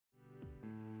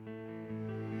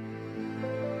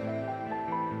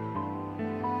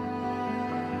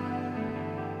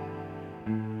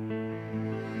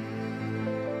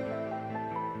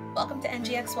welcome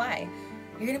to NGXY.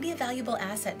 You're going to be a valuable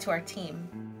asset to our team.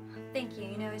 Thank you.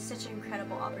 You know, it's such an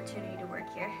incredible opportunity to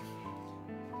work here.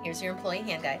 Here's your employee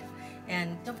hand guide.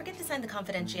 And don't forget to sign the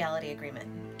confidentiality agreement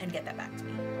and get that back to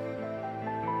me.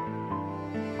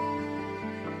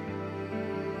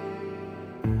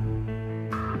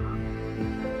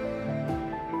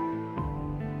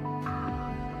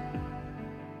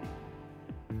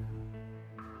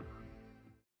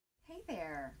 Hey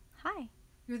there. Hi.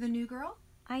 You're the new girl?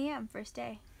 I am, first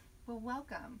day. Well,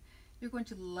 welcome. You're going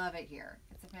to love it here.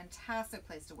 It's a fantastic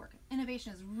place to work.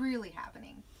 Innovation is really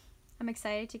happening. I'm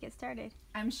excited to get started.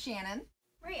 I'm Shannon.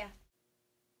 Maria.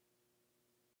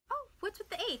 Oh, what's with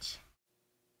the H?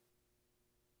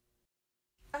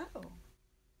 Oh,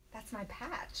 that's my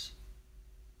patch.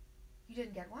 You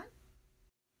didn't get one?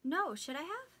 No, should I have?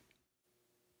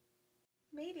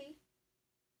 Maybe.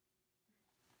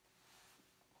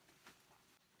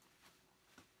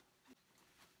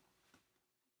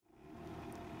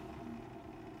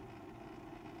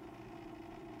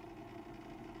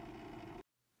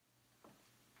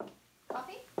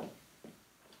 Coffee?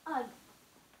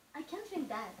 I can't drink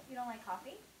that. You don't like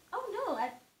coffee? Oh no,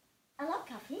 I love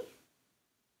coffee.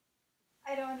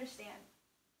 I don't understand.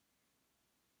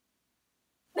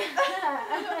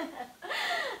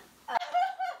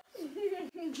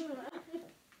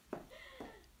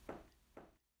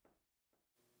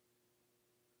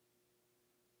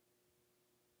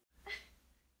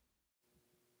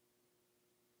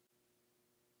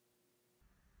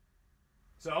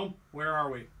 So, where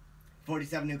are we?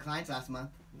 47 new clients last month.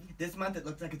 This month it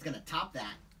looks like it's gonna top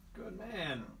that. Good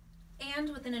man. And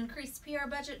with an increased PR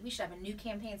budget, we should have a new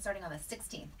campaign starting on the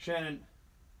 16th. Shannon,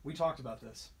 we talked about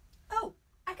this. Oh,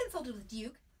 I consulted with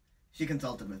Duke. She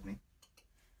consulted with me.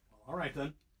 Well, all right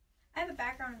then. I have a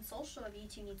background in social if you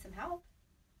two need some help.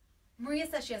 Maria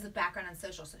says she has a background in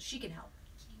social, so she can help.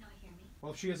 Can you not hear me?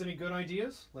 Well, if she has any good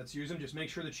ideas, let's use them. Just make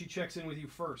sure that she checks in with you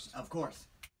first. Of course.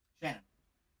 Shannon,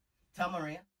 tell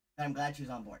Maria that I'm glad she's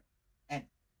on board. And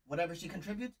whatever she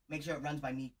contributes, make sure it runs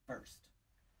by me first.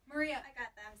 Maria, I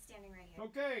got that. I'm standing right here.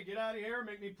 Okay, get out of here.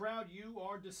 Make me proud. You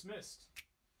are dismissed.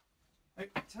 Hey,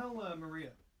 tell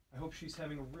Maria, I hope she's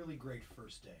having a really great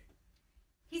first day.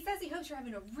 he says he hopes you're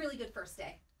having a really good first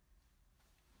day.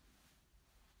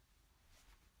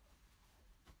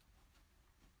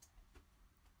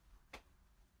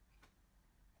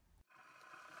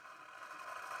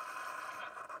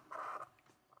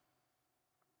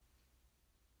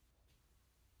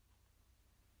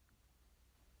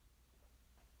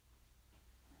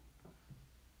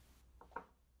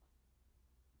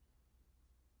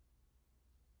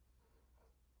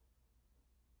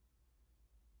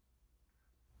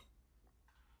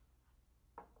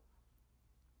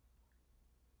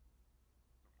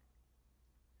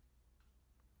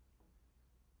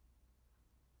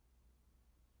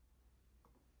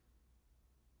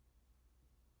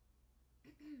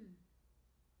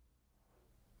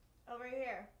 Over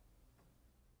here.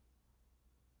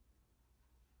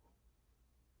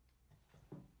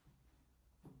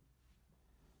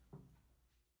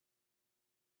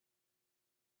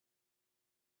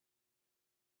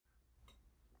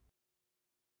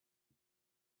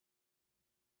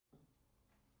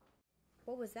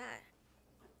 What was that?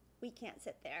 We can't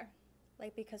sit there.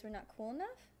 Like because we're not cool enough?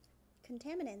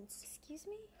 Contaminants. Excuse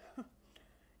me?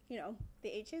 You know, the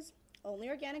H's, only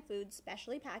organic food,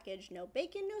 specially packaged, no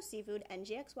bacon, no seafood,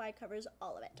 NGXY covers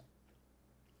all of it.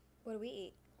 What do we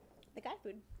eat? The cat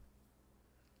food.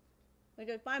 Which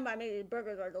is fine by me, these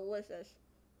burgers are delicious.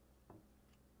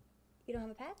 You don't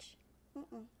have a patch?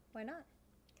 Mm-mm. Why not?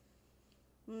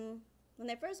 When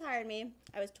they first hired me,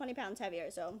 I was 20 pounds heavier,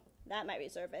 so that might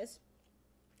resurface.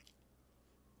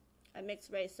 I'm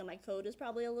mixed race, so my code is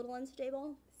probably a little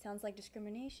unstable. Sounds like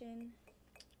discrimination.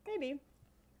 Maybe.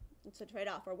 It's a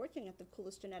trade-off. We're working at the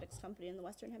coolest genetics company in the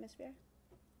Western Hemisphere.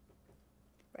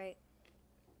 Right.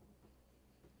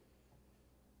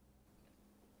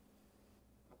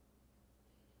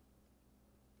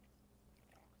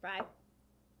 Fry.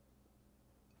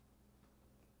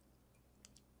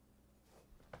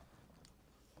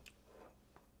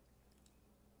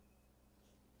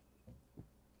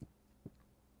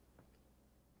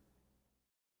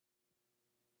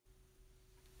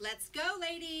 Let's go,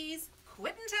 ladies.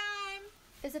 Quitting time.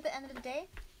 Is it the end of the day?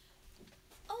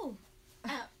 Oh,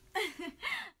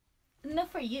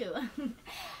 not for you.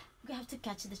 We have to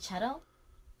catch the shuttle.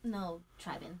 No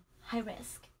driving. High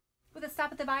risk. With a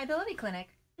stop at the viability clinic.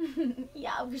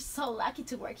 Yeah, we're so lucky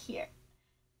to work here.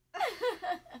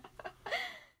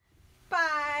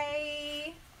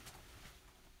 Bye.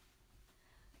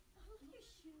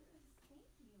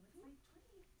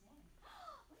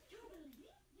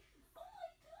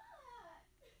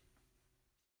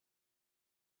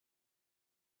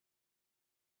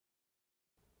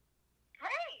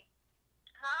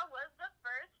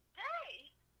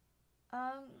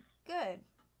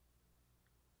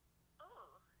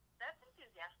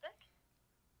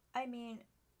 I mean,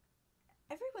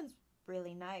 everyone's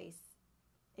really nice.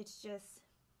 It's just...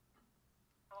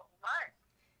 What?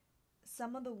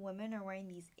 Some of the women are wearing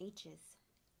these H's.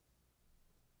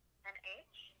 An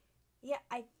H? Yeah,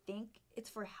 I think it's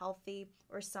for healthy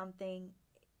or something.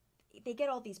 They get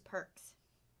all these perks.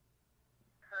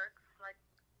 Perks? Like,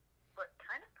 what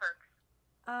kind of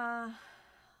perks?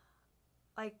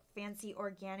 Like fancy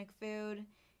organic food.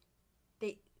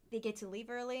 They get to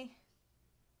leave early.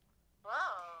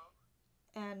 Whoa.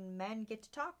 And men get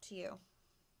to talk to you.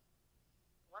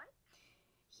 What?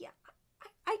 Yeah,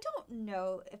 I don't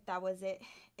know if that was it.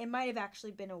 It might have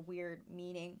actually been a weird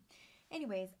meaning.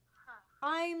 Anyways,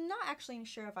 I'm not actually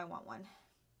sure if I want one.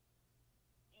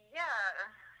 Yeah,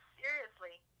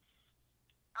 seriously.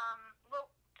 Well,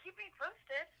 keep me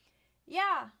posted.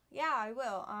 Yeah, I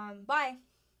will. Bye.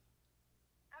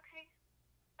 Okay.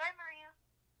 Bye, Maria.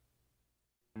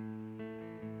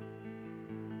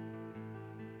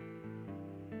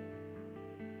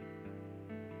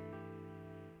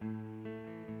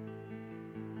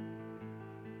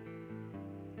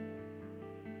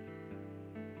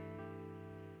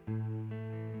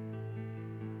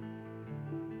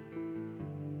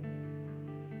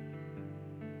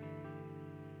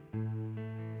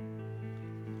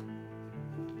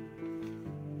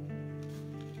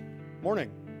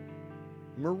 Morning.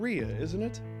 Maria, isn't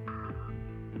it?